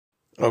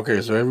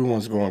Okay, so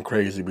everyone's going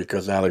crazy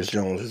because Alex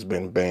Jones has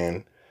been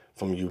banned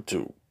from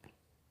YouTube.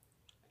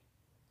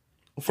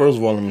 First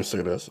of all, let me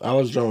say this.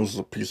 Alex Jones is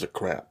a piece of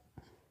crap.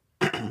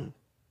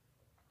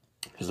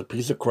 He's a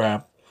piece of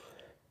crap,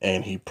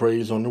 and he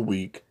preys on the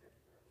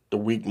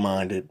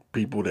weak-minded,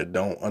 people that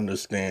don't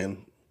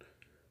understand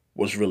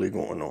what's really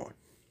going on.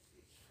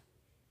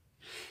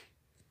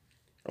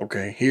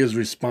 Okay, he is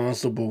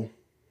responsible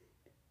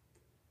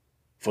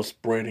for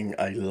spreading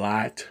a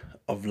lot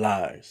of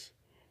lies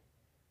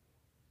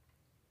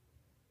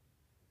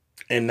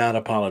and not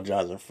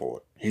apologizing for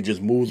it. He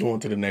just moves on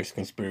to the next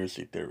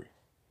conspiracy theory.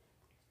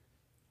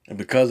 And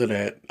because of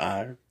that,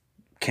 I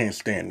can't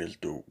stand this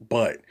dude.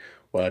 But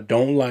what I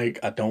don't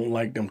like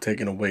them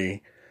taking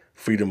away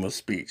freedom of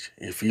speech.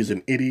 If he's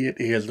an idiot,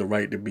 he has the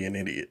right to be an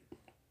idiot.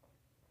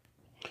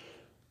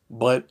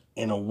 But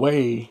in a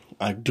way,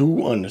 I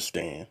do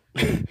understand.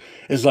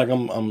 It's like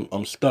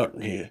I'm stuck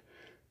here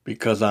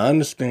because I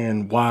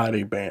understand why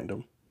they banned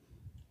him.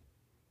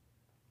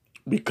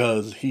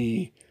 Because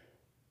he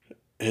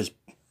is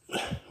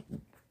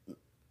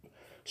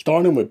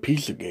starting with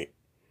Pizzagate.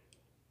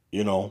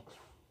 You know,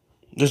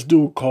 this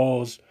dude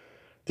caused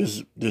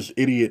this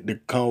idiot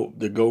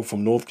to go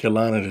from North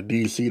Carolina to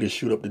D.C. to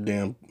shoot up the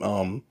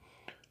damn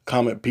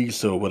Comet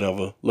Pizza or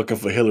whatever, looking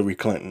for Hillary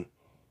Clinton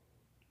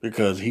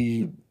because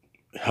he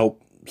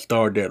helped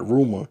start that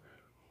rumor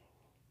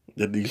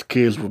that these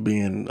kids were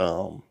being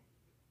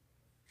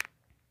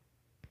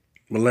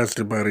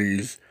molested by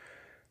these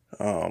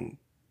um,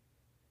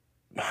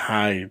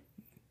 high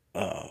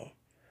uh,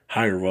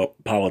 higher up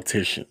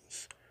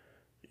politicians,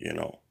 you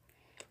know.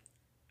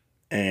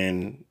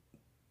 And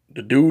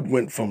the dude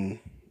went from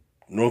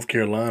North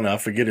Carolina, I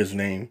forget his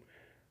name,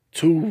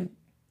 to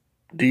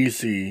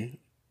DC,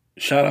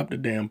 shot up the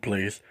damn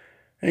place.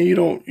 And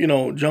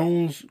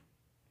Jones,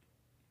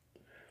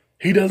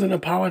 he doesn't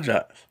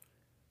apologize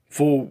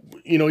for,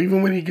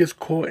 even when he gets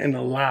caught in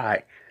a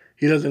lie,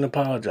 he doesn't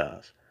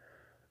apologize.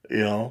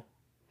 You know,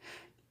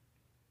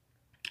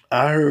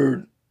 I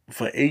heard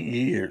for 8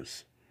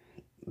 years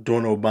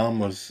during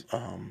Obama's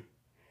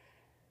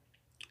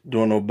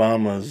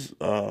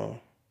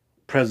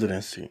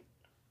presidency,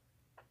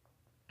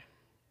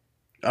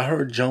 I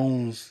heard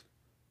Jones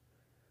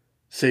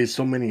say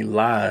so many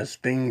lies,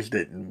 things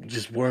that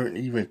just weren't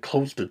even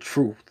close to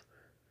truth.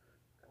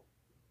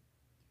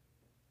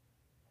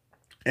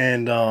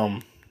 And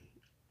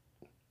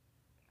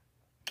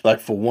like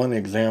for one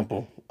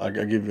example, I'll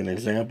give you an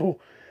example.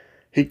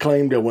 He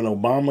claimed that when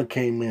Obama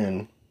came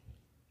in,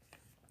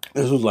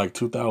 this was like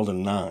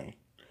 2009,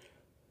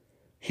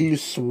 he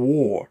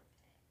swore,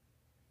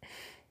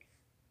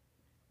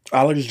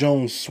 Alex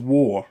Jones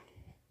swore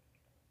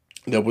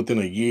that within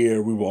a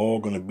year we were all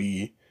going to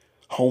be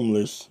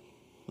homeless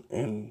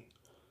and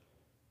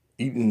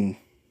eating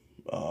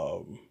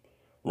um,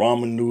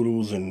 ramen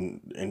noodles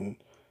and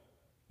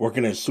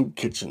working at soup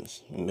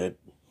kitchens, and that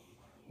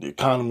the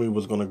economy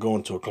was going to go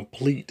into a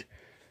complete,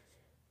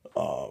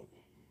 uh,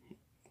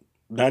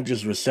 not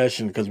just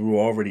recession, because we were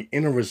already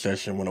in a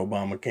recession when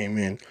Obama came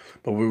in,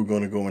 but we were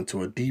going to go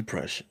into a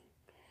depression,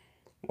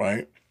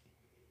 right?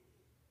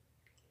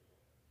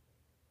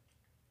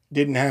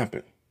 Didn't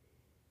happen.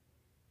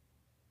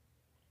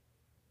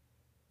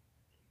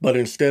 But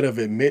instead of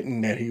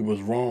admitting that he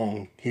was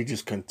wrong, he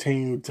just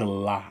continued to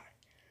lie.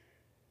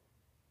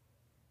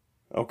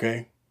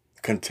 Okay?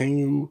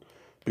 Continue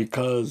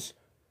because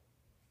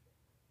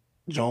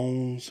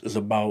Jones is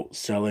about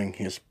selling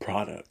his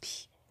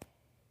products.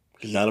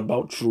 He's not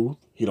about truth.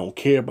 He don't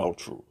care about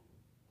truth.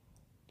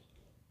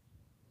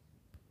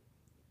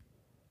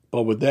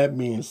 But with that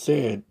being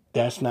said,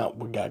 that's not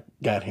what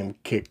got him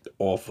kicked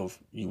off of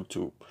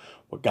YouTube.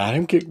 What got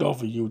him kicked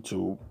off of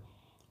YouTube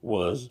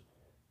was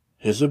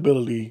his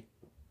ability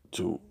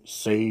to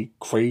say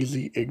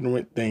crazy,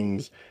 ignorant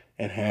things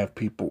and have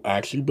people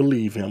actually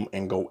believe him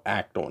and go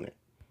act on it.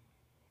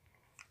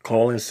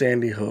 Calling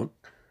Sandy Hook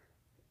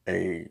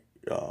a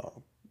uh,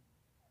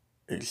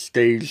 a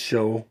stage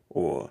show,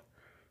 or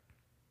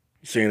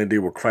saying that they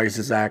were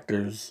crisis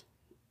actors,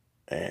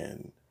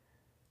 and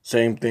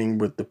same thing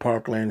with the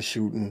Parkland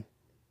shooting.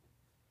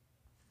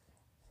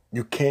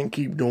 You can't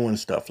keep doing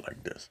stuff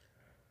like this.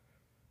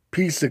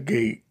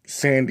 Pizzagate,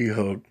 Sandy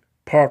Hook,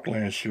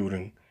 Parkland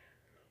shooting.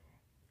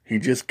 He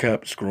just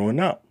kept screwing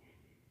up.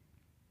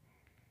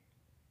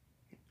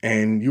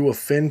 And you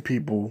offend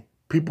people.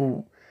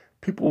 People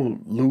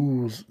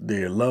lose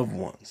their loved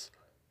ones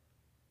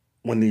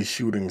when these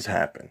shootings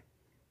happen.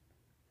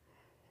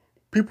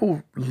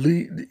 People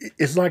leave,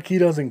 it's like he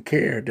doesn't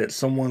care that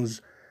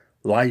someone's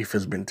life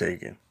has been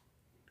taken.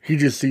 He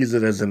just sees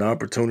it as an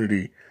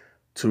opportunity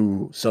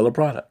to sell a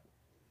product.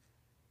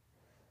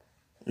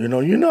 You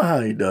know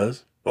how he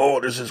does.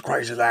 Oh, this is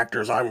crisis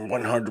actors. I'm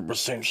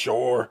 100%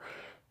 sure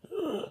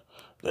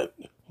that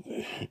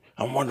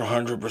I'm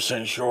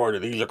 100% sure that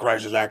these are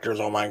crisis actors.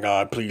 Oh my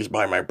God, please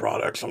buy my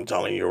products. I'm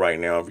telling you right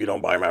now, if you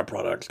don't buy my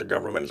products, the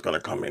government is going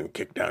to come in and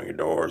kick down your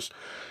doors.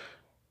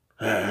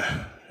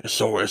 It's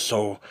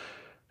so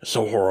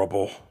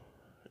horrible.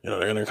 They're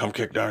going to come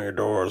kick down your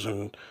doors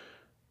and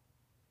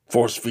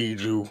force feed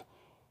you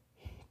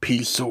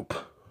pea soup.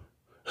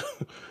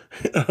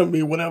 I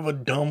mean, whatever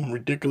dumb,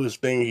 ridiculous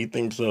thing he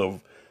thinks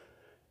of.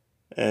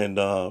 And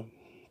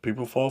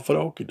people fall for the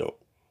okie doke.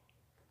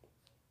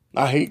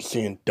 I hate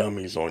seeing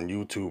dummies on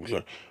YouTube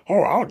saying,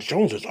 oh, Alex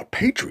Jones is a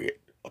patriot.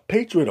 A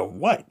patriot of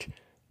what?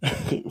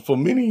 For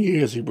many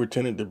years, he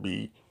pretended to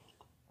be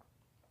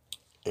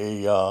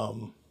a,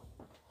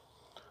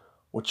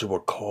 what you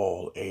would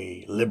call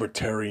a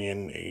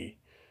libertarian, a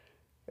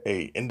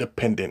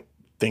independent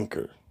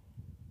thinker.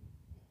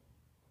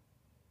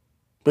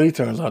 But he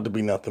turns out to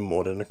be nothing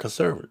more than a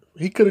conservative.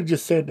 He could have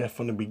just said that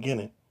from the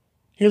beginning.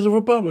 He's a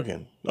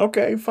Republican.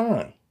 Okay,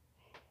 fine.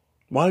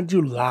 Why did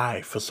you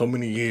lie for so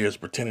many years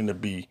pretending to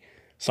be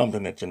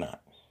something that you're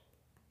not?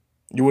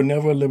 You were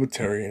never a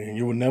libertarian and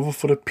you were never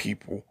for the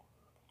people.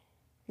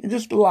 You're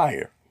just a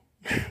liar.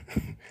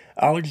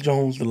 Alex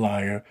Jones, the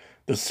liar,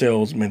 the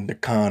salesman, the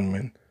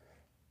conman.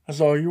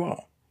 That's all you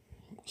are.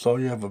 That's all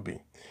you ever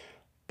be.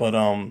 But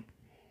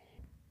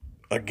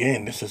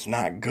again, this is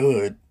not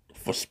good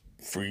for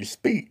free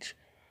speech.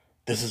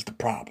 This is the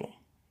problem.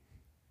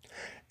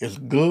 It's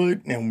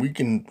good, and we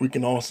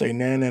can all say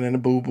nah nah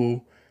boo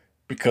boo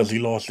because he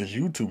lost his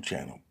YouTube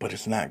channel. But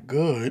it's not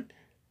good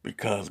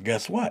because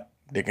guess what?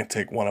 They can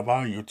take one of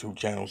our YouTube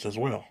channels as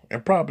well,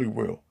 and probably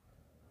will.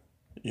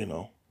 You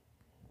know,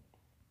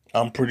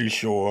 I'm pretty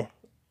sure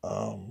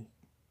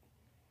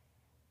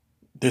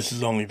this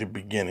is only the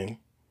beginning.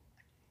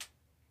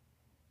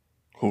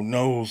 Who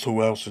knows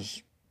who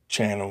else's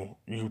channel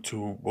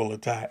YouTube will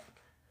attack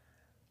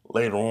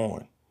later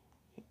on.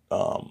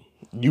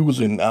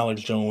 Using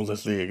Alex Jones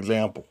as the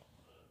example.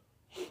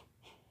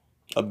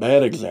 A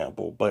bad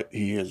example, but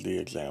he is the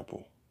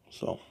example.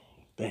 So,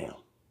 damn.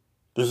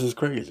 This is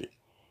crazy.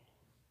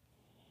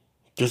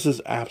 This is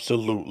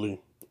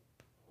absolutely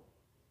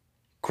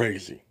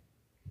crazy.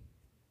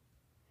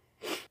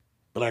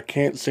 But I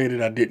can't say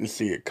that I didn't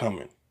see it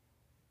coming.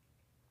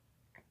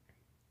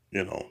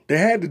 You know, they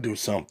had to do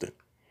something.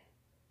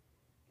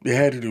 They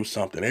had to do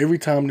something. Every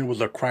time there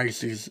was a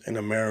crisis in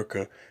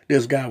America,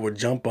 this guy would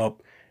jump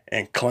up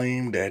and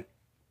claim that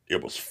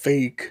it was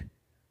fake,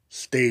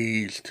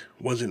 staged,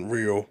 wasn't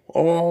real,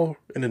 all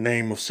in the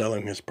name of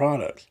selling his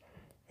products.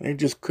 And they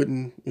just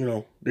couldn't,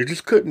 they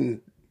just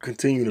couldn't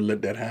continue to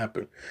let that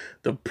happen.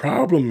 The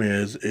problem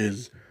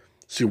is,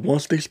 see,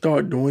 once they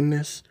start doing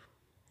this,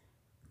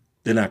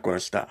 they're not going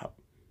to stop.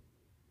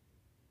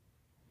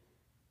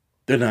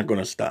 They're not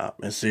going to stop.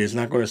 And see, it's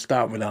not going to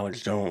stop with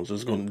Alex Jones.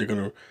 They're going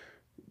to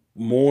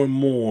more and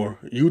more.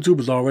 YouTube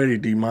is already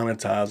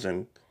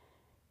demonetizing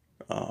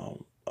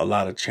a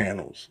lot of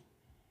channels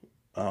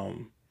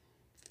and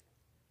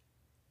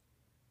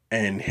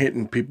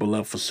hitting people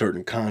up for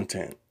certain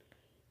content.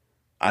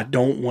 I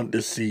don't want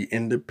to see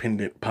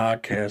independent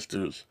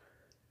podcasters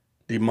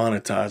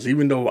demonetized.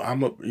 Even though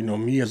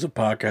me as a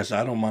podcaster,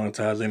 I don't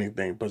monetize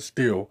anything, but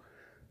still,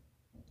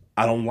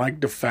 I don't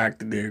like the fact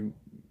that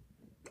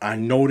I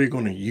know they're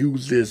going to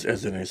use this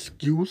as an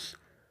excuse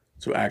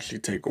to actually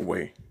take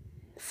away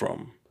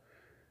from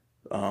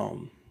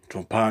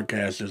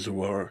podcasters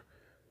who are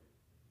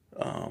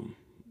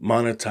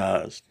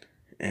monetized.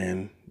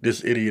 And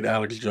this idiot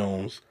Alex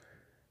Jones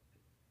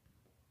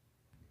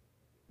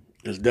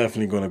is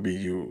definitely going to be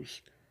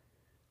used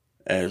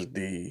as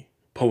the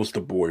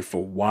poster boy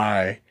for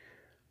why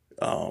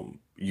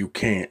you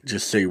can't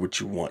just say what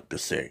you want to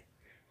say.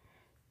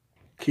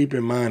 Keep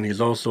in mind,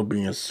 he's also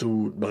being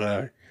sued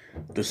by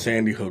the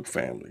Sandy Hook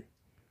family.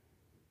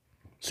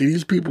 See,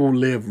 these people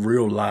live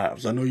real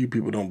lives. I know you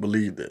people don't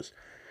believe this.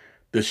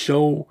 The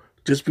show,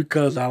 just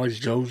because Alex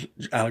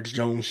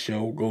Jones'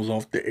 show goes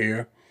off the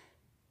air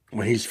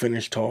when he's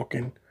finished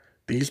talking,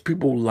 these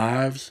people's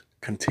lives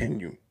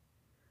continue.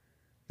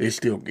 They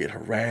still get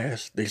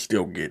harassed. They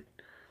still get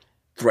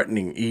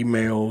threatening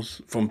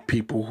emails from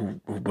people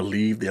who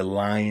believe they're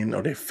lying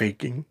or they're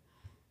faking.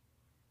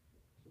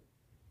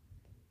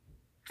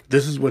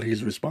 This is what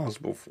he's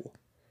responsible for.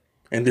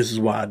 And this is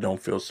why I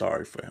don't feel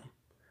sorry for him.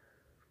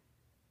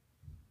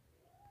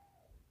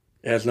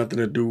 It has nothing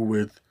to do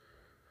with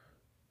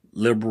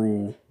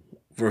liberal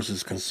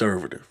versus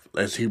conservative,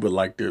 as he would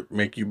like to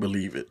make you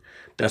believe it.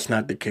 That's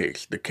not the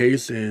case. The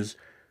case is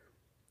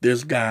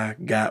this guy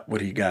got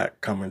what he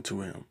got coming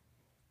to him.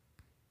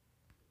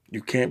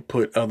 You can't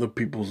put other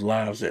people's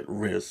lives at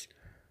risk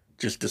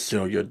just to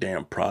sell your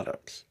damn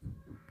products.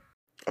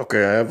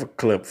 Okay, I have a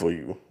clip for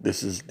you.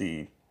 This is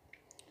the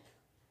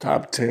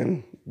top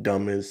 10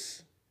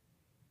 dumbest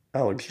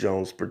Alex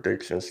Jones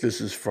predictions.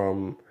 This is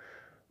from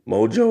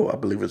Mojo. I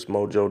believe it's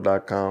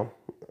mojo.com.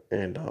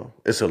 And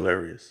it's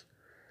hilarious.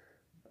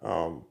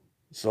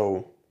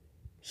 So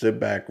sit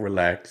back,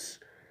 relax,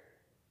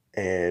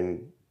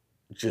 and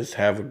just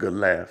have a good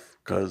laugh,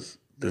 because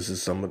this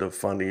is some of the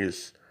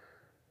funniest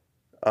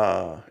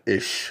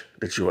ish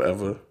that you'll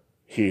ever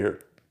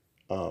hear.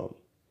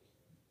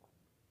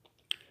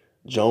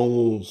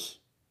 Jones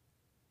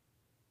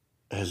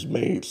has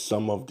made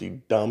some of the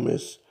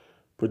dumbest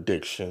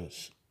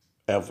predictions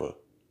ever.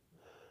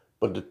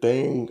 But the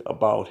thing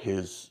about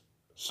his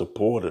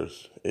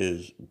supporters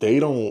is they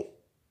don't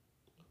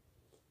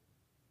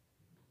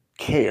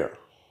care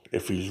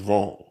if he's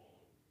wrong.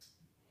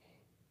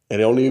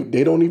 And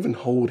they don't even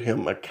hold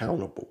him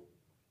accountable.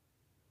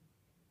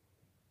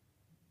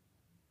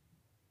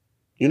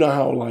 You know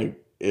how,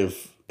 like,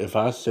 if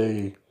I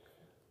say,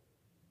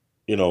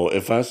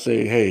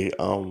 hey,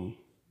 I'm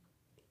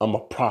a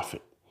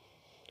prophet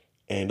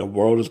and the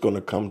world is going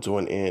to come to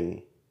an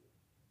end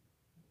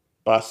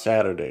by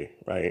Saturday,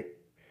 right?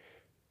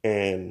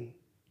 And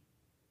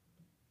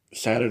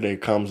Saturday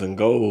comes and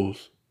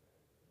goes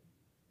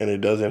and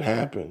it doesn't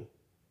happen.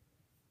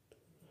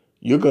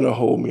 You're going to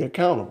hold me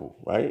accountable,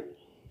 right?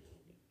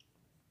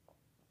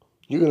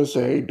 You're going to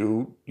say, hey,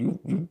 dude,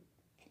 you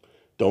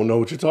don't know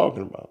what you're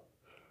talking about,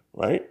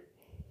 right?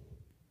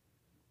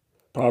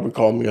 Probably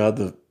call me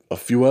a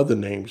few other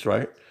names,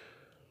 right?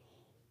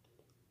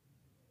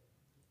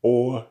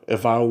 Or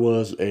if I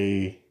was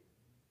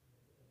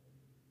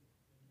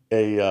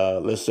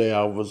let's say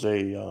I was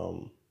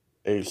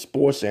a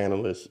sports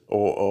analyst,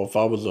 or if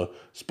I was a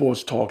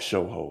sports talk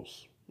show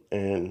host,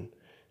 and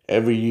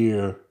every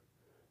year,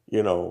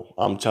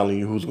 I'm telling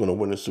you who's going to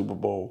win the Super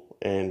Bowl,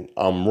 and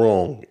I'm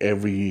wrong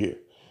every year.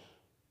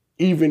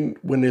 Even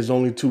when there's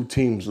only 2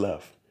 teams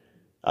left,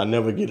 I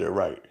never get it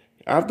right.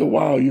 After a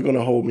while, you're going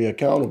to hold me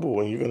accountable,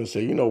 and you're going to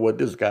say, you know what,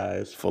 this guy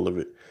is full of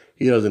it.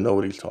 He doesn't know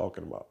what he's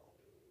talking about.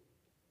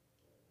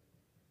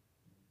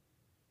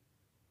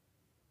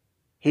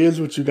 Here's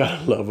what you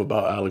got to love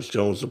about Alex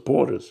Jones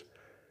supporters.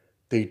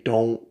 They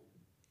don't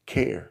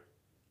care,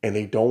 and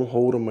they don't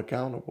hold him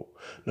accountable.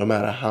 No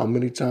matter how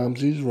many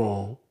times he's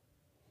wrong,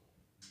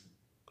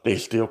 they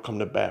still come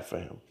to bat for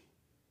him.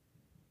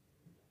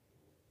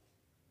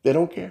 They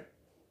don't care.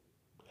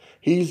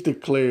 He's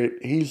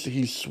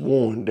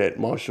sworn that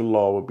martial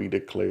law will be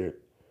declared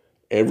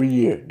every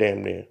year,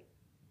 damn near.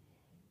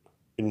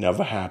 It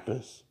never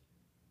happens.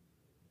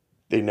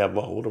 They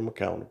never hold him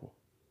accountable.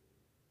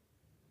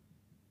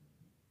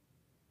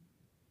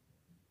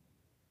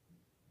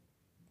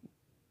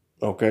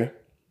 Okay?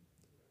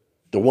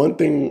 The one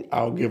thing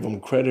I'll give him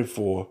credit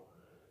for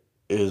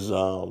is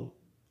the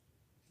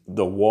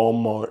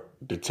Walmart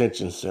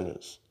detention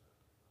centers.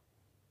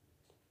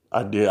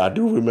 I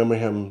do remember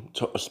him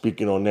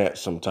speaking on that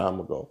some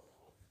time ago.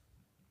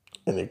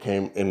 And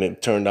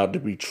it turned out to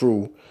be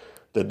true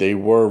that they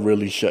were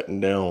really shutting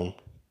down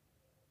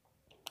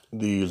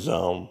these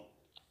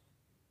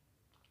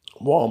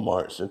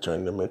Walmarts and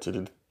turning them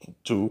into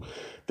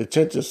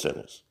detention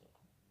centers.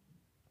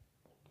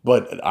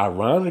 But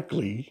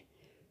ironically,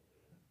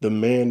 the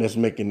man that's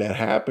making that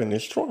happen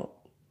is Trump,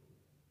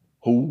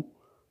 who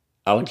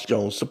Alex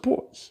Jones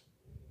supports.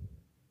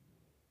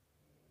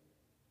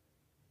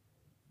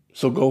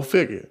 So go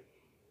figure.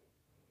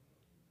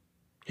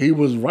 He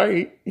was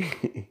right,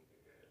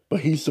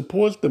 but he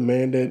supports the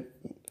man that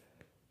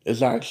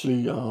is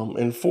actually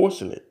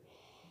enforcing it.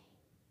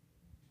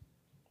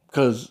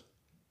 Because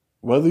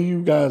whether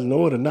you guys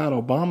know it or not,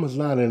 Obama's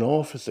not in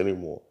office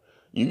anymore.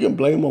 You can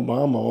blame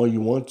Obama all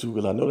you want to,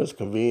 because I know that's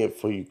convenient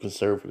for you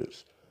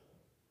conservatives.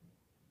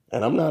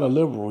 And I'm not a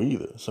liberal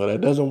either, so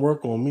that doesn't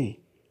work on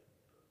me.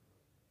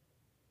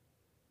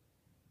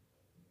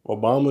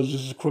 Obama's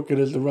just as crooked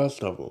as the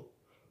rest of them.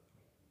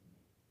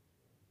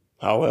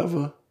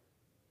 However,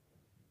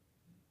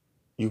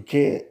 you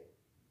can't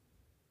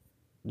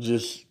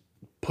just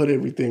put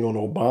everything on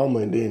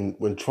Obama, and then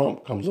when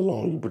Trump comes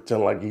along, you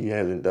pretend like he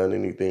hasn't done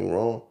anything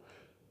wrong.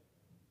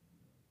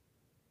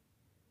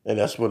 And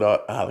that's what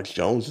Alex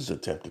Jones has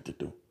attempted to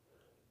do.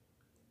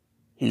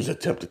 He's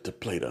attempted to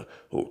play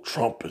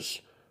Trump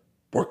is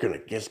working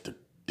against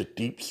the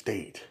deep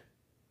state.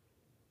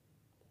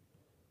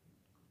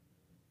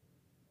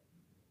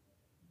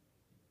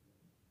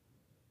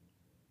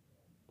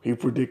 He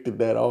predicted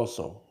that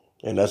also.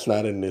 And that's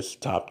not in this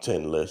top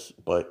 10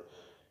 list, but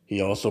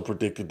he also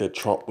predicted that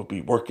Trump would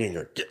be working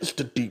against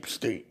the deep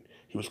state.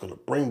 He was going to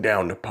bring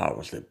down the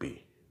powers that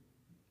be.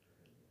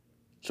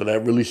 So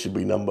that really should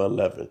be number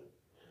 11.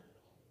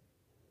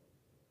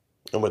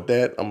 And with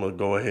that, I'm going to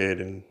go ahead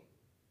and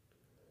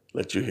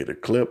let you hear the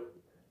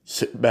clip.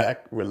 Sit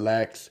back,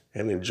 relax,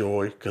 and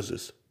enjoy, because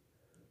it's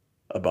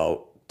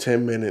about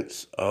 10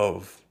 minutes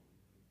of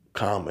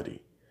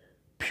comedy.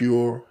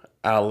 Pure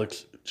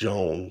Alex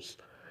Jones,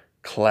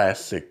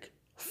 classic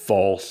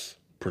false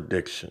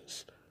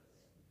predictions.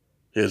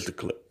 Here's the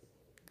clip.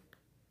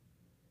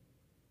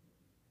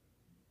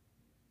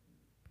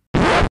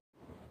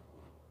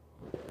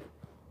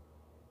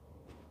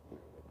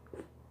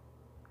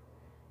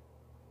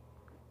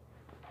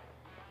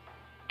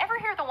 Ever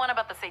hear the one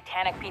about the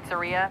satanic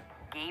pizzeria,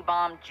 gay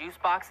bomb juice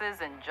boxes,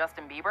 and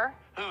Justin Bieber?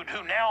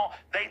 Who now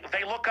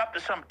they look up to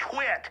some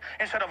twit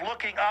instead of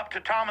looking up to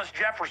Thomas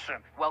Jefferson.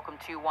 Welcome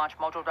to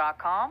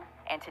WatchMojo.com,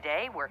 and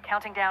today we're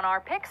counting down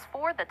our picks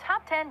for the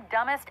top 10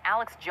 dumbest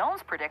Alex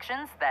Jones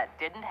predictions that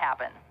didn't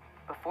happen.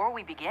 Before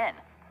we begin,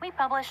 we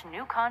publish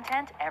new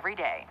content every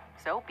day,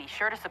 so be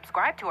sure to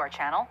subscribe to our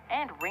channel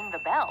and ring the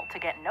bell to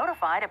get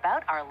notified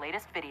about our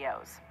latest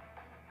videos.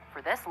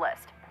 For this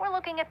list, we're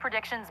looking at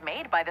predictions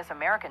made by this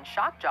American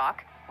shock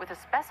jock with a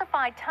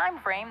specified time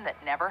frame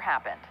that never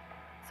happened.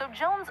 So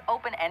Jones'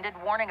 open-ended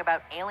warning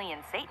about alien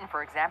Satan,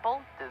 for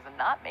example, does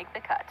not make the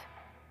cut.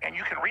 And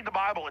you can read the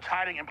Bible. It's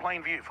hiding in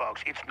plain view,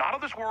 folks. It's not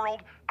of this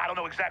world. I don't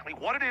know exactly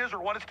what it is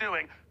or what it's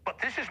doing, but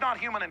this is not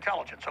human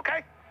intelligence,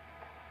 okay?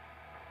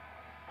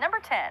 Number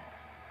 10,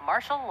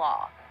 martial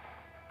law.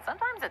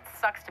 Sometimes it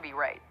sucks to be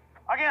right.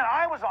 Again,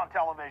 I was on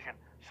television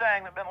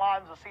saying that bin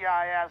Laden's a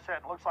CIA asset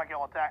and looks like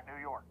he'll attack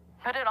New York.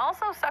 But it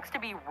also sucks to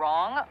be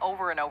wrong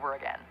over and over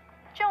again.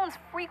 Jones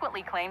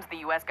frequently claims the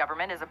U.S.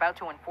 government is about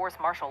to enforce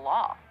martial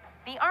law.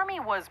 The Army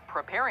was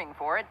preparing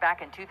for it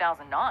back in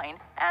 2009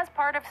 as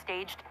part of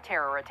staged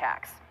terror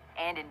attacks.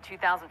 And in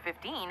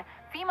 2015,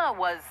 FEMA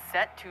was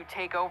set to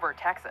take over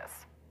Texas.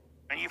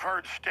 And you've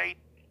heard state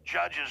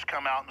judges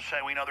come out and say,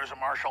 we know there's a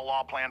martial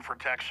law plan for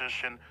Texas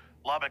and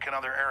Lubbock and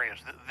other areas.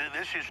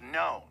 This is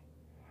known.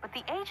 But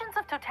the agents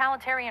of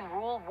totalitarian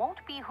rule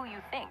won't be who you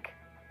think.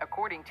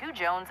 According to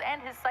Jones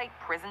and his site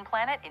Prison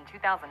Planet in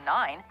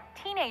 2009,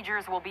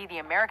 teenagers will be the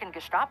American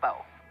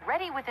Gestapo,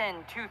 ready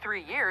within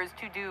 2-3 years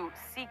to do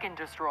seek and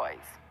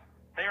destroys.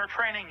 They are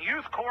training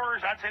youth corps.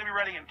 I'd say to be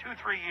ready in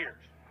 2-3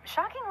 years.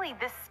 Shockingly,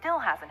 this still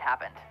hasn't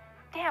happened.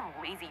 Damn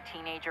lazy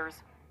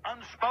teenagers.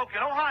 Unspoken.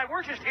 Oh, hi,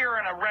 we're just here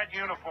in a red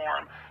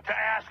uniform to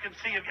ask and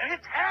see if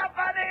it's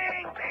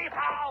happening,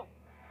 people!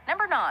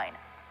 Number 9,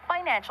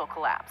 financial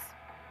collapse.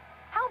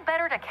 How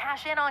better to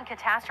cash in on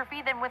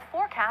catastrophe than with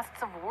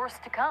forecasts of worse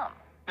to come?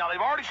 Now,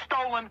 they've already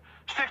stolen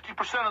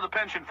 60% of the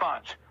pension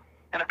funds.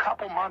 In a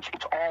couple months,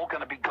 it's all going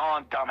to be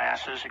gone,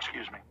 dumbasses.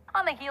 Excuse me.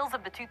 On the heels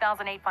of the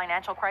 2008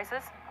 financial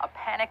crisis, a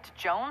panicked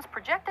Jones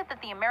projected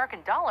that the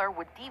American dollar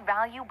would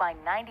devalue by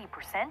 90%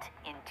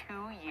 in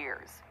 2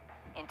 years.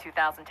 In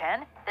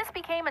 2010, this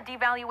became a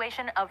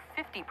devaluation of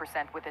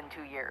 50% within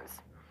 2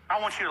 years.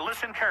 I want you to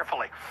listen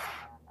carefully.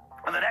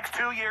 In the next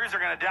 2 years, they're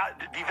going to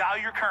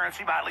devalue your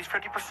currency by at least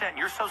 50%.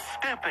 You're so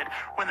stupid,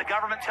 when the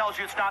government tells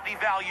you it's not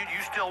devalued,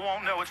 you still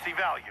won't know it's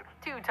devalued.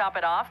 To top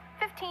it off,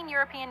 15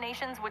 European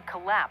nations would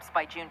collapse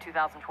by June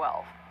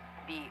 2012.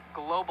 The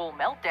global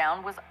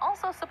meltdown was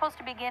also supposed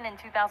to begin in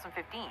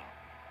 2015.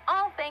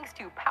 All thanks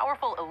to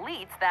powerful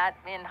elites that,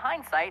 in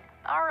hindsight,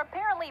 are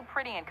apparently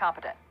pretty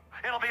incompetent.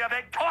 It'll be a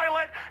big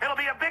toilet. It'll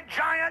be a big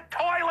giant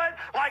toilet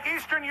like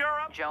Eastern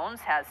Europe. Jones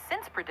has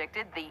since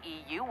predicted the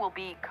EU will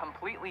be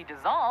completely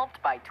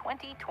dissolved by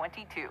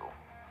 2022.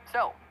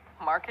 So,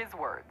 mark his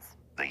words.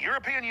 The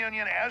European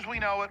Union, as we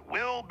know it,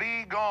 will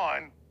be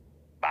gone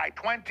by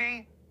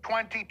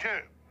 2022.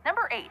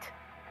 Number 8,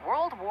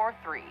 World War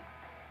III.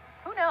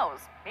 Who knows?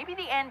 Maybe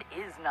the end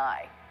is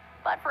nigh.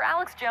 But for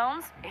Alex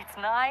Jones, it's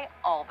nigh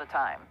all the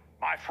time.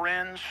 My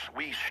friends,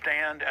 we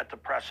stand at the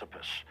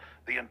precipice.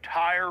 The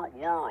entire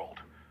world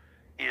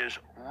is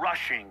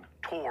rushing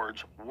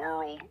towards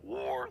World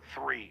War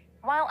III.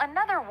 While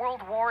another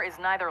world war is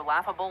neither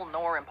laughable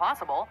nor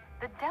impossible,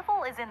 the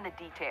devil is in the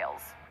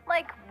details,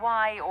 like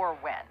why or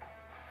when.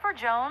 For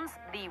Jones,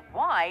 the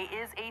why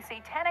is a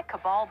satanic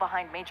cabal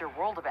behind major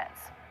world events.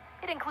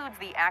 It includes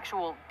the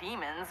actual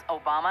demons,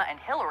 Obama and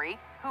Hillary,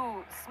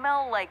 who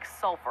smell like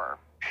sulfur.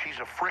 She's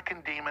a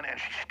frickin' demon and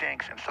she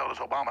stinks, and so does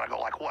Obama. And I go,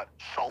 like what?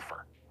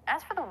 Sulfur.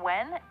 As for the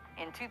when,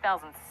 in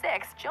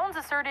 2006, Jones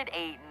asserted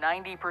a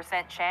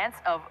 90% chance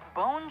of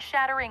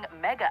bone-shattering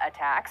mega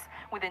attacks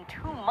within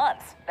 2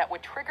 months that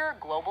would trigger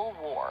global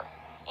war.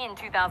 In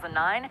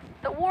 2009,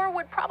 the war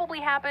would probably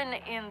happen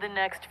in the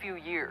next few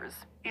years.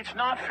 It's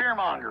not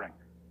fear-mongering.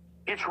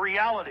 It's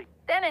reality.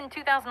 Then in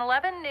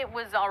 2011, it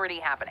was already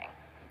happening.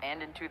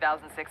 And in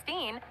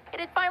 2016, it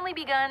had finally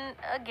begun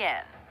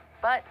again,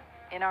 but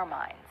in our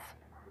minds.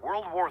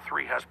 World War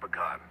III has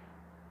begun.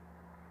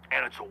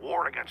 And it's a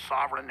war against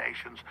sovereign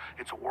nations.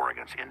 It's a war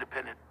against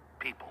independent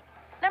people.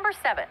 Number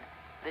 7,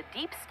 the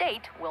deep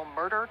state will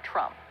murder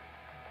Trump.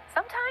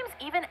 Sometimes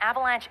even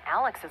Avalanche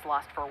Alex is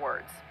lost for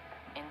words.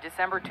 In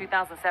December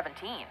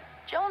 2017,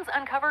 Jones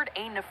uncovered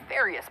a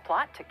nefarious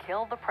plot to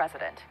kill the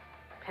president.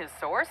 His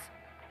source?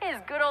 His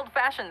good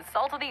old-fashioned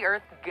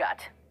salt-of-the-earth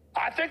gut.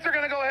 I think they're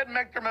going to go ahead and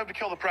make their move to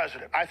kill the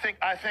president. I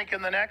think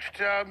in the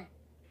next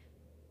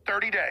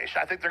 30 days,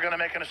 I think they're going to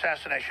make an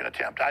assassination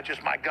attempt.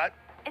 My gut.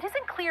 It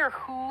isn't clear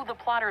who the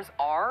plotters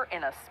are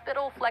in a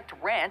spittle-flecked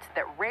rant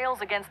that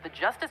rails against the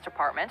Justice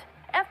Department,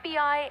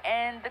 FBI,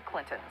 and the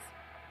Clintons.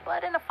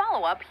 But in a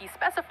follow-up, he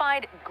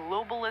specified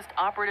globalist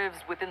operatives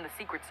within the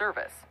Secret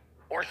Service.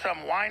 Or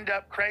some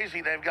wind-up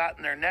crazy they've got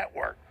in their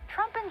network.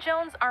 Trump and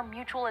Jones are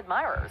mutual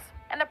admirers,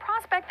 and the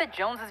prospect that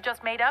Jones has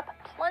just made up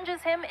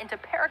plunges him into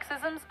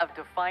paroxysms of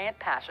defiant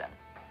passion.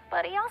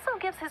 But he also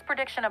gives his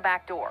prediction a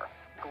backdoor.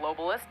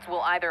 Globalists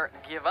will either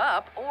give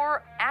up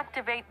or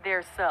activate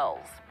their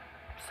cells.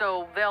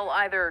 So they'll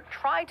either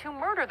try to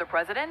murder the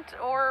president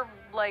or,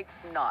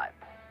 not.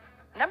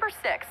 Number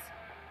 6,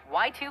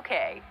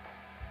 Y2K.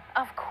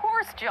 Of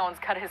course Jones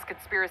cut his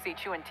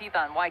conspiracy-chewing teeth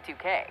on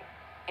Y2K.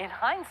 In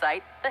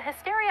hindsight, the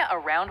hysteria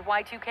around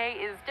Y2K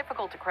is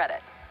difficult to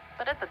credit.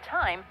 But at the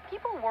time,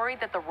 people worried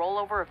that the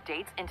rollover of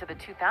dates into the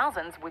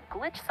 2000s would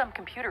glitch some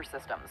computer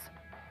systems.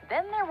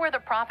 Then there were the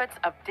prophets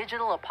of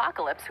digital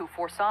apocalypse who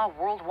foresaw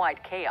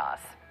worldwide chaos.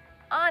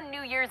 On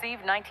New Year's Eve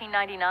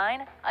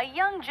 1999, a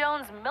young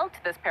Jones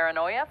milked this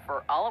paranoia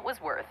for all it was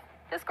worth,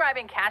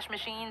 describing cash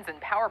machines and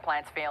power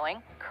plants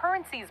failing,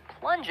 currencies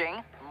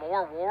plunging,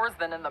 more wars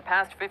than in the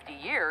past 50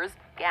 years,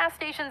 gas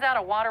stations out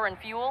of water and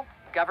fuel,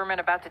 government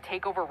about to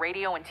take over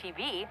radio and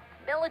TV,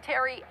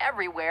 military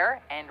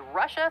everywhere, and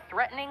Russia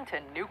threatening to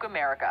nuke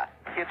America.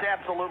 It's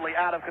absolutely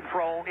out of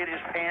control. It is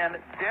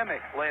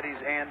pandemic, ladies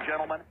and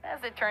gentlemen.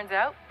 As it turns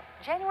out,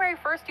 January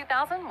 1st,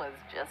 2000 was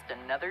just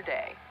another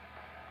day.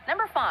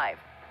 Number 5.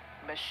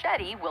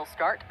 Machete will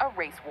start a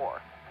race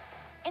war.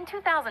 In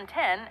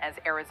 2010, as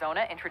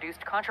Arizona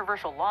introduced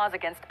controversial laws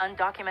against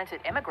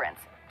undocumented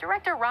immigrants,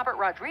 director Robert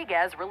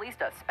Rodriguez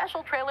released a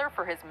special trailer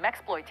for his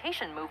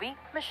mexploitation movie,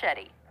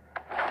 Machete.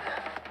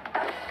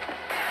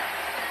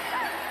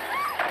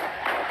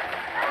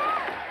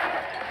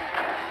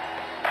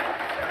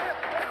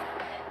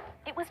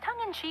 It was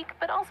tongue-in-cheek,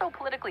 but also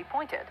politically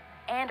pointed,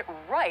 and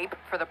ripe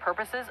for the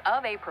purposes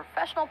of a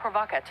professional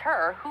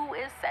provocateur who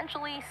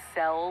essentially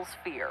sells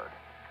fear.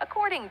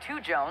 According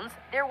to Jones,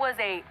 there was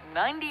a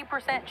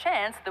 90%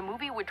 chance the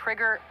movie would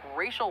trigger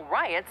racial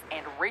riots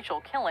and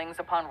racial killings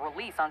upon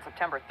release on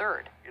September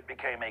 3rd. It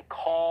became a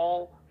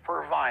call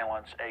for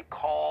violence, a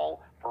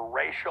call for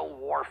racial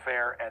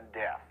warfare and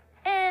death.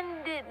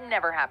 And it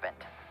never happened.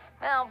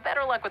 Well,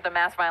 better luck with the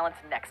mass violence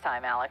next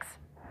time, Alex.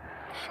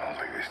 Sounds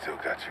like they still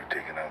got you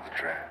digging out the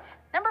trash.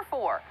 Number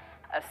 4,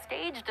 a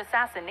staged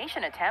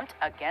assassination attempt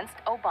against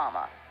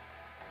Obama.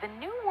 The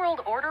New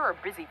World Order are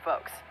busy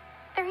folks.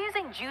 They're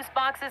using juice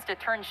boxes to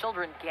turn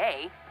children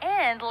gay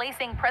and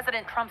lacing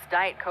President Trump's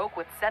Diet Coke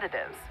with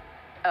sedatives.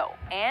 Oh,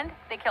 and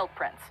they killed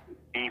Prince.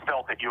 He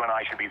felt that you and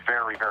I should be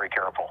very, very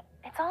careful.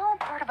 It's all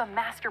part of a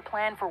master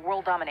plan for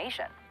world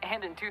domination.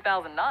 And in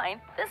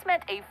 2009, this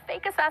meant a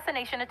fake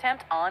assassination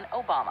attempt on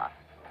Obama.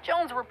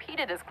 Jones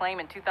repeated his claim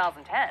in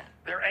 2010.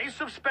 Their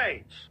ace of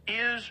spades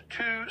is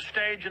to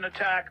stage an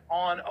attack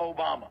on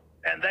Obama.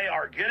 And they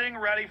are getting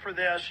ready for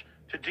this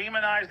to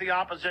demonize the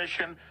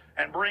opposition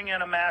and bring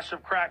in a massive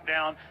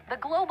crackdown. The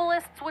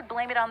globalists would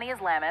blame it on the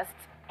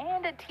Islamists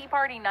and a Tea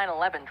Party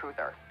 9/11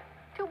 truther.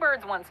 Two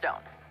birds, one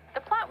stone.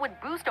 The plot would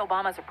boost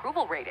Obama's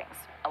approval ratings,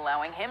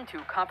 allowing him to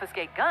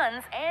confiscate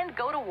guns and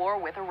go to war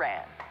with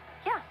Iran.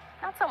 Yeah,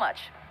 not so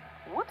much.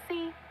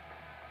 Whoopsie.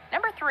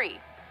 Number 3,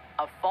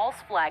 a false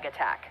flag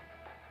attack.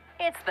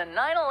 It's the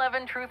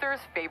 9/11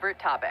 truther's favorite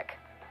topic.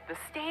 The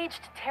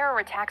staged terror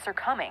attacks are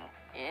coming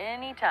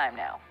any time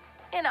now.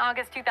 In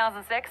August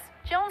 2006,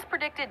 Jones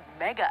predicted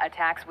mega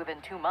attacks within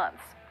 2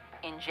 months.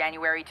 In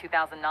January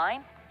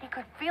 2009, he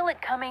could feel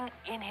it coming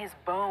in his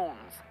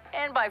bones.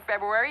 And by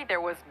February,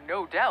 there was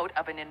no doubt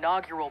of an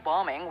inaugural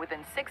bombing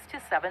within 6 to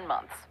 7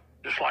 months.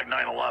 Just like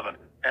 9/11.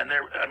 And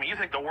you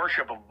think the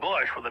worship of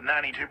Bush with a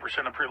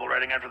 92% approval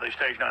rating after they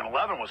staged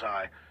 9/11 was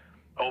high.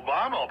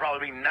 Obama will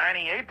probably be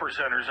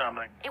 98% or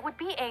something. It would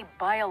be a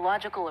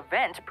biological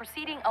event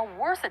preceding a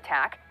worse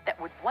attack that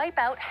would wipe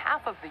out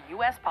half of the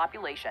U.S.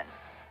 population.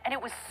 And it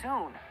was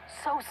soon,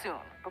 so soon,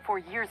 before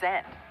year's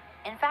end.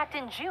 In fact,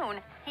 in June,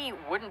 he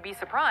wouldn't be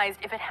surprised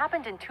if it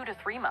happened in 2 to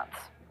 3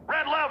 months.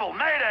 Red level,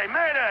 mayday,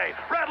 mayday!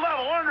 Red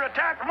level, under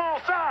attack from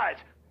all sides!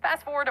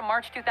 Fast forward to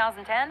March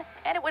 2010,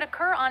 and it would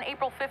occur on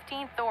April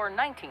 15th or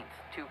 19th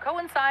to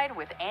coincide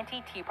with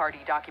anti-Tea Party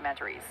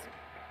documentaries.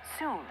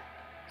 Soon.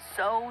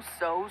 So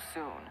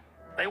soon.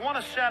 They want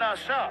to set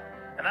us up,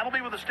 and that'll be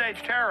with a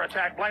staged terror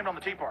attack blamed on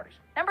the Tea Parties.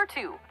 Number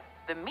 2,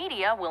 the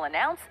media will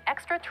announce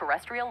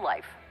extraterrestrial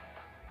life.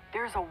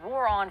 There's a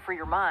war on for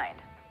your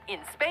mind.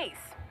 In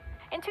space.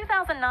 In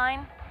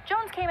 2009,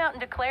 Jones came out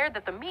and declared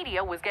that the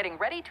media was getting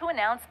ready to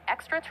announce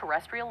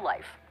extraterrestrial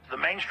life. The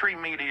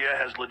mainstream media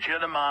has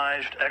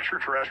legitimized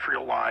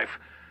extraterrestrial life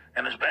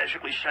and is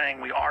basically saying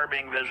we are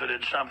being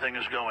visited, something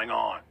is going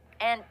on.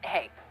 And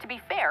hey, to be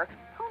fair,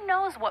 who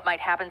knows what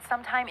might happen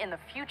sometime in the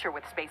future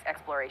with space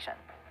exploration?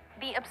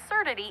 The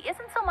absurdity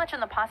isn't so much in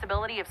the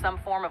possibility of some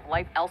form of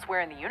life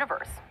elsewhere in the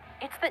universe.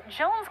 It's that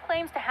Jones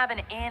claims to have an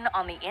in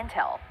on the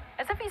intel,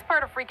 as if he's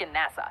part of freaking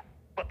NASA.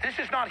 But this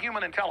is not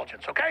human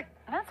intelligence, okay?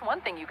 And that's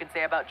one thing you can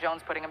say about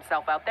Jones putting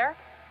himself out there.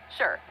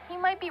 Sure, he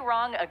might be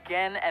wrong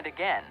again and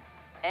again,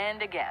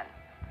 and again.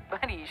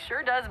 But he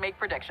sure does make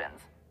predictions.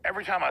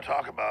 Every time I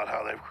talk about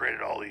how they've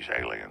created all these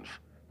aliens,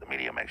 the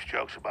media makes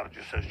jokes about it,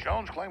 just says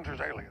Jones claims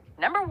there's aliens.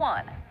 Number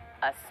 1,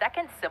 a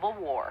second civil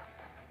war.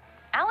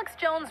 Alex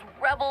Jones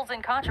revels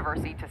in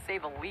controversy, to say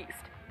the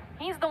least.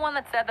 He's the one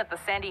that said that the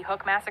Sandy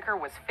Hook massacre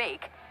was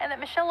fake and that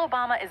Michelle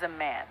Obama is a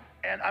man.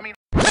 And I mean,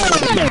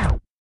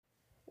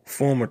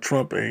 former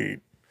Trump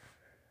aide,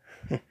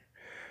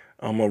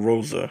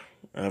 Rosa,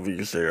 however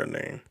you say her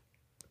name.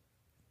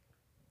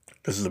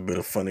 This is a bit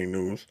of funny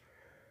news.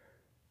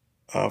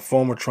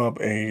 Former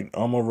Trump aide,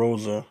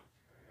 Rosa,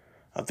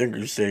 I think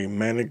you say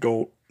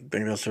Manigault, I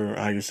think that's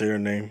how you say her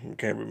name, I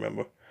can't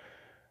remember.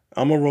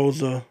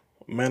 Rosa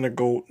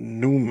Manigault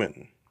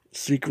Newman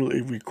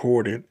secretly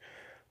recorded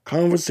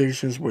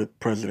conversations with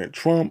President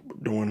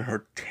Trump during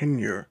her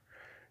tenure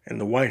in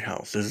the White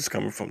House. This is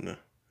coming from the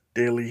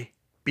Daily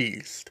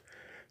Beast.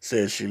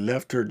 Says she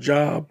left her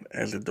job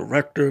as the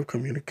director of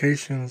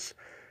communications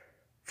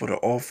for the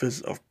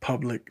office of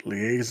public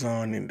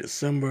liaison in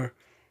December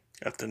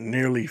after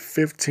nearly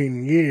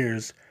 15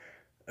 years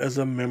as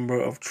a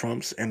member of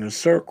Trump's inner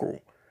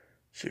circle.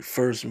 She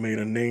first made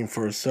a name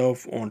for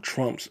herself on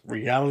Trump's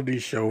reality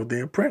show,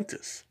 The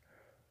Apprentice.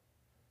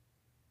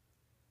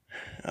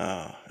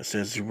 It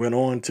says she went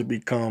on to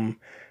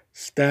become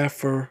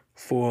staffer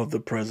for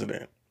the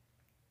president.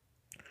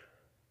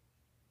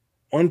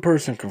 One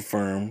person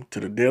confirmed to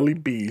the Daily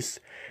Beast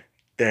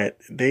that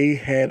they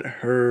had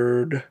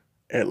heard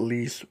at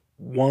least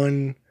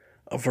one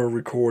of her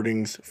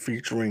recordings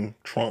featuring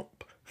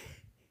Trump.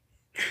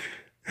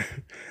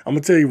 I'm going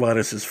to tell you why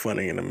this is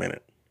funny in a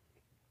minute.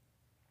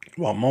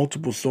 While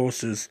multiple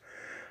sources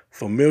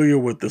familiar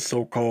with the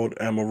so-called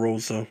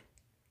Omarosa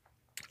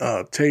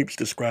tapes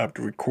describe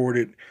the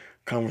recorded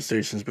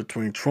conversations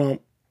between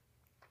Trump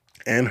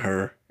and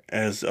her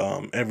as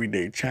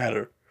everyday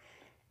chatter.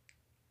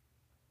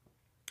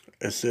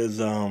 It says,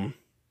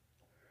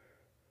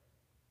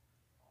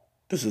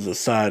 this is a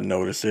side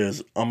note. It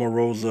says,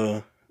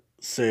 Omarosa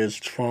says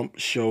Trump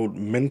showed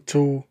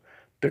mental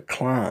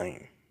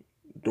decline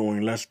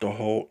during Lester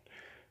Holt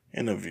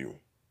interview.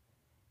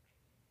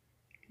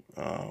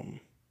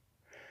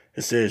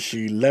 It says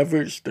she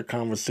leveraged the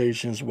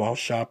conversations while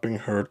shopping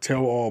her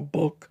tell-all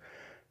book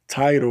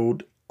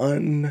titled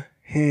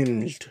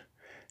Unhinged,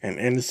 an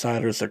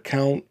insider's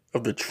account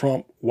of the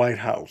Trump White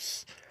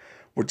House,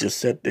 which is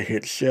set to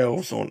hit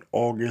shelves on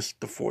August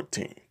the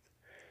 14th.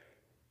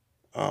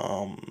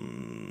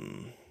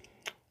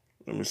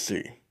 Let me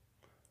see.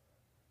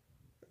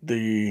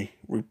 The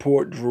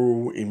report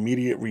drew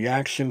immediate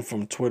reaction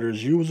from Twitter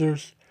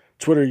users,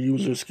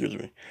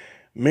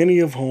 many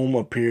of whom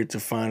appeared to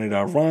find it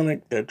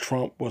ironic that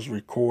Trump was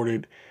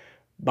recorded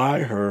by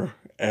her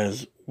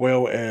as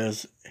well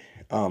as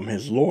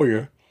his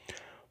lawyer,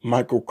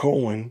 Michael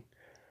Cohen,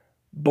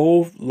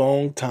 both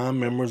longtime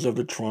members of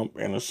the Trump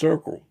inner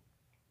circle.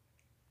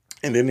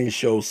 And then he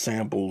shows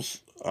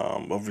samples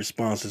of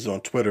responses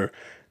on Twitter.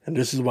 And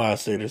this is why I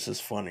say this is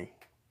funny.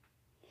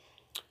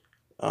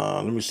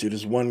 Let me see.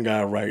 This one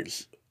guy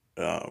writes,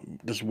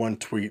 this one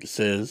tweet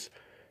says,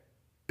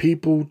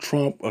 people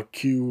Trump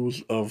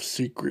accused of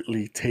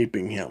secretly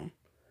taping him.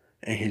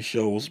 And he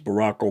shows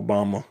Barack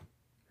Obama,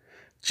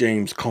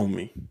 James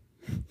Comey.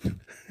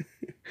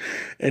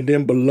 And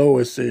then below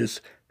it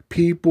says,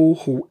 people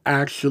who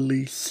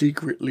actually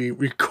secretly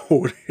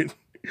recorded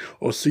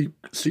or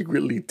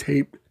secretly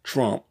taped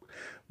Trump,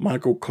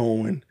 Michael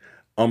Cohen,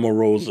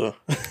 Omarosa.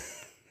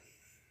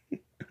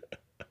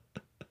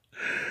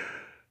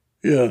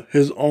 Yeah,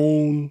 his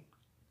own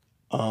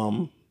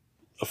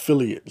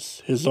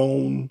affiliates, his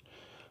own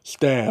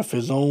staff,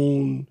 his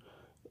own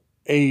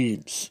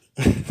aides.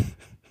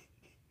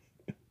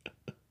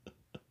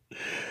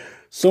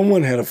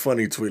 Someone had a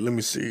funny tweet. Let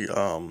me see.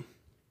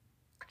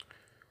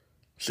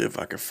 See if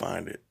I can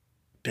find it.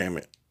 Damn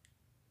it.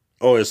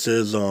 Oh, it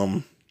says,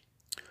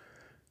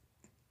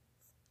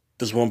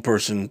 this one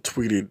person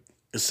tweeted,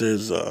 it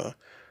says,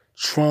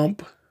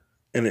 Trump,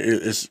 and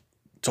it's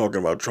talking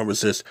about Trump. It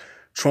says,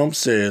 Trump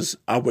says,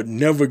 I would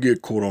never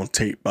get caught on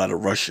tape by the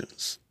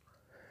Russians.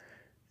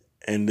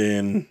 And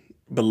then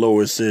below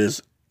it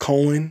says,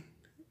 Cohen,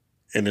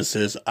 and it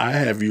says, I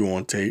have you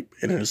on tape.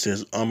 And then it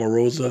says,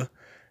 Omarosa,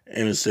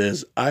 and it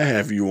says, I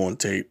have you on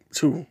tape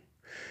too.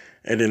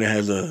 And then it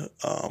has a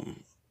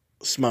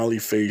smiley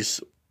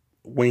face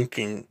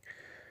winking,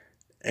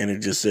 and it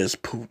just says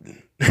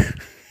Putin.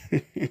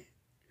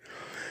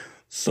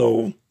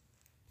 So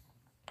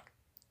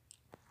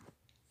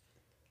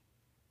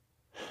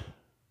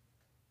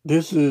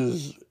this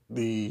is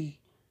the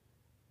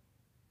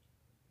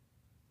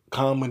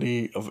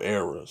comedy of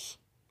errors.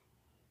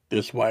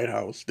 This White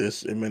House,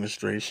 this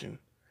administration.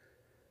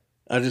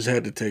 I just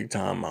had to take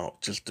time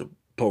out just to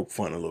poke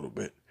fun a little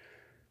bit.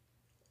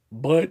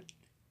 But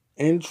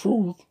in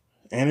truth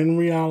and in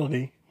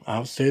reality,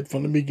 I've said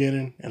from the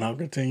beginning, and I'll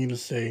continue to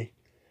say,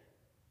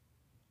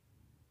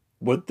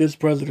 with this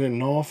president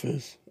in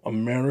office,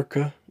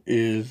 America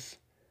is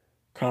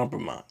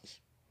compromised.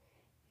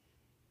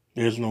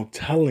 There's no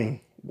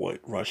telling what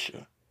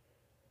Russia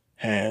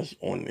has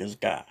on this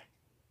guy.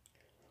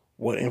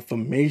 What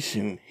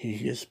information he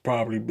has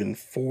probably been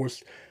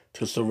forced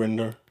to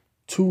surrender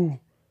to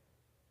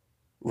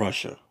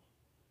Russia.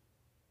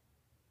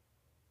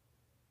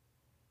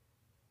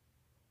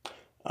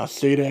 I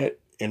say that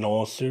in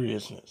all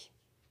seriousness.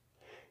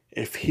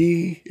 If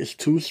he is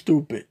too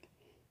stupid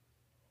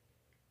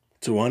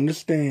to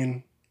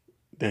understand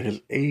that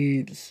his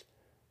aides,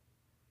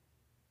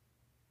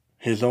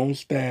 his own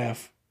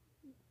staff,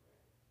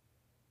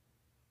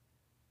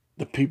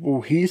 the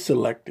people he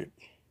selected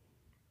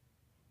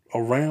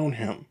around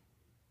him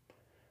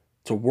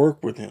to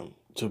work with him,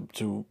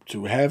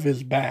 to have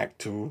his back,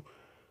 to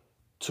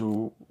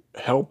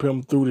help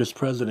him through this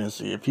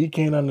presidency, if he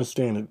can't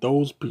understand that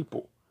those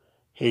people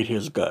hate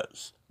his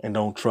guts and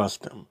don't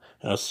trust him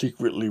and are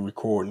secretly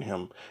recording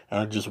him and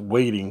are just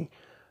waiting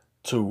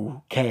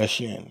to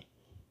cash in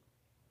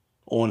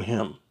on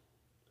him,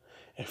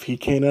 if he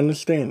can't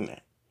understand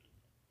that,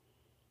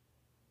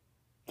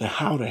 then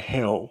how the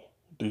hell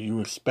do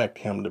you expect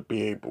him to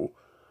be able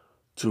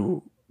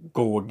to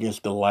go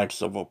against the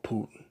likes of a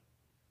Putin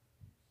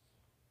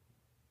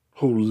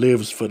who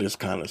lives for this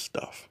kind of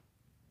stuff?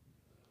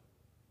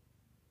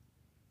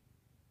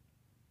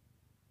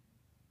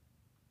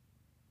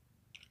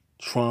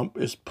 Trump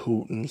is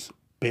Putin's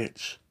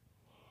bitch.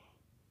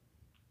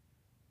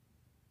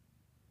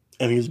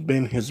 And he's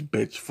been his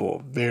bitch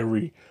for a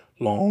very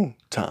long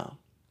time.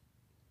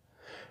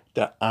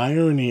 The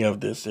irony of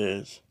this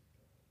is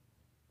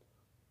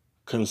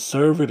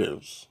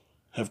conservatives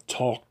have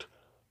talked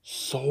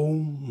so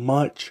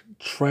much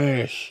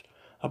trash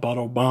about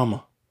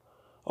Obama.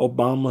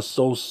 Obama's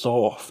so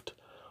soft.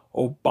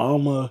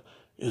 Obama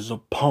is a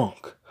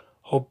punk.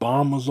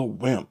 Obama's a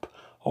wimp.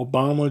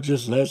 Obama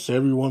just lets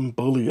everyone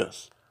bully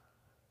us.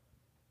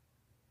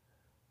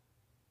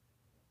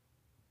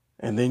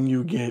 And then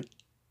you get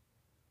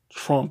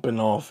Trump in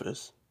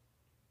office,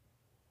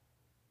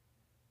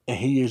 and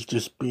he is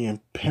just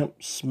being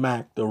pimp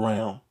smacked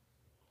around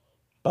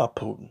by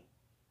Putin.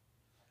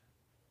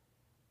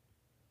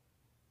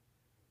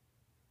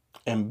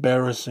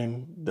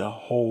 Embarrassing the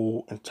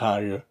whole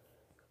entire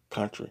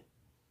country.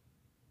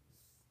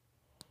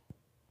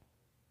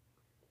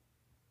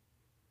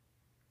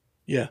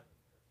 Yeah,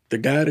 the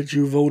guy that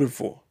you voted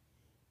for,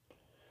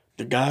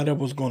 the guy that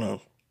was going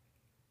to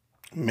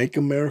make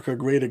America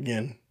great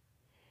again,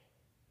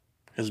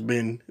 has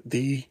been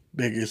the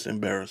biggest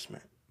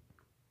embarrassment.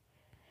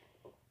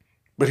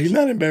 But he's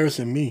not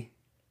embarrassing me.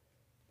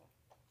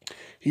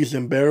 He's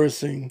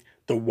embarrassing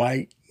the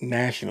white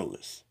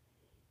nationalists.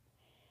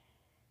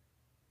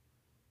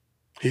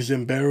 He's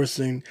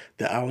embarrassing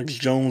the Alex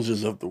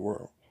Joneses of the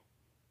world,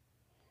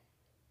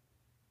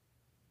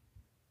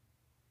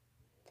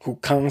 who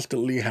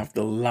constantly have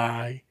to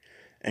lie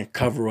and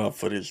cover up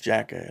for this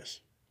jackass.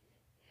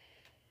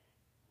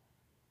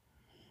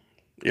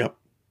 Yep.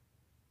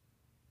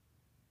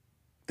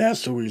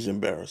 That's who he's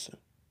embarrassing.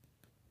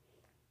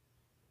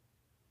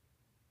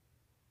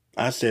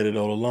 I said it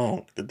all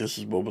along that this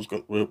is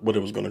what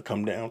it was going to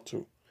come down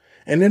to.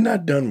 And they're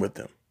not done with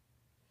him.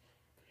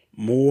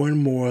 More and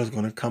more is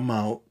going to come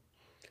out.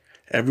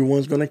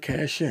 Everyone's going to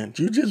cash in.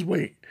 You just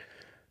wait.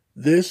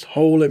 This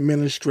whole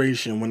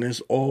administration, when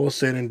it's all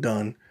said and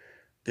done,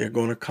 they're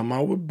going to come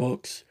out with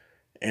books,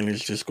 and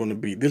it's just going to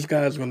be, this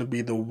guy's going to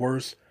be the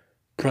worst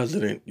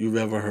president you've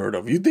ever heard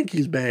of. You think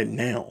he's bad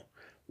now.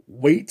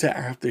 Wait till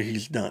after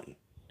he's done.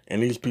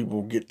 And these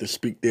people get to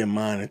speak their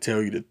mind and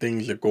tell you the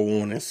things that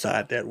go on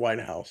inside that White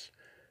House.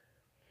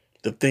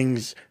 The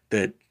things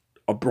that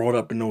are brought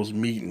up in those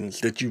meetings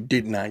that you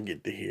did not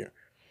get to hear.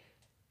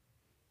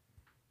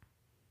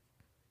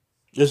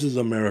 This is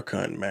America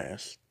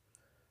Unmasked.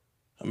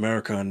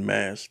 America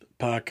Unmasked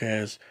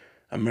podcast,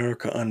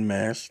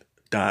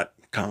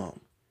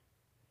 AmericaUnmasked.com.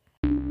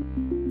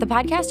 The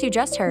podcast you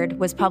just heard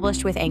was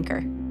published with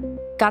Anchor.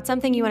 Got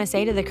something you want to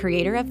say to the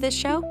creator of this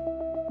show?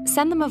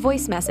 Send them a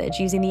voice message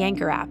using the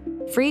Anchor app,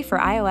 free for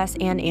iOS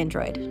and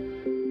Android.